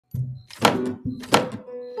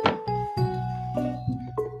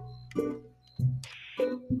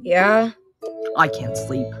Yeah? I can't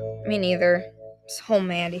sleep. Me neither. This whole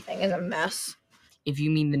Mandy thing is a mess. If you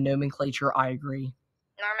mean the nomenclature, I agree.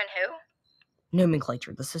 Norman who?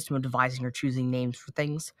 Nomenclature, the system of devising or choosing names for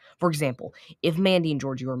things. For example, if Mandy and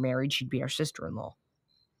Georgie were married, she'd be our sister-in-law.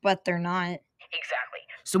 But they're not. Exactly.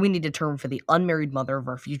 So we need a term for the unmarried mother of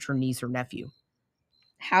our future niece or nephew.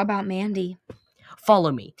 How about Mandy?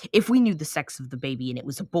 Follow me. If we knew the sex of the baby and it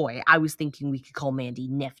was a boy, I was thinking we could call Mandy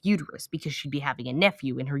Neph-uterus because she'd be having a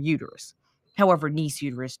nephew in her uterus. However, niece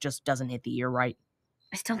uterus just doesn't hit the ear right.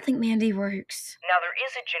 I still think Mandy works. Now, there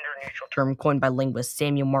is a gender-neutral term coined by linguist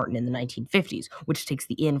Samuel Martin in the 1950s, which takes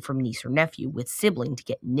the in from niece or nephew with sibling to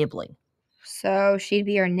get nibbling. So she'd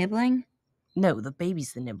be our nibbling? No, the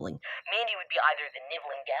baby's the nibbling. Mandy would be either the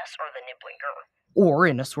nibbling guess or the niblinger. Or,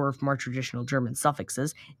 in a swerve from our traditional German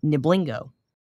suffixes, Niblingo.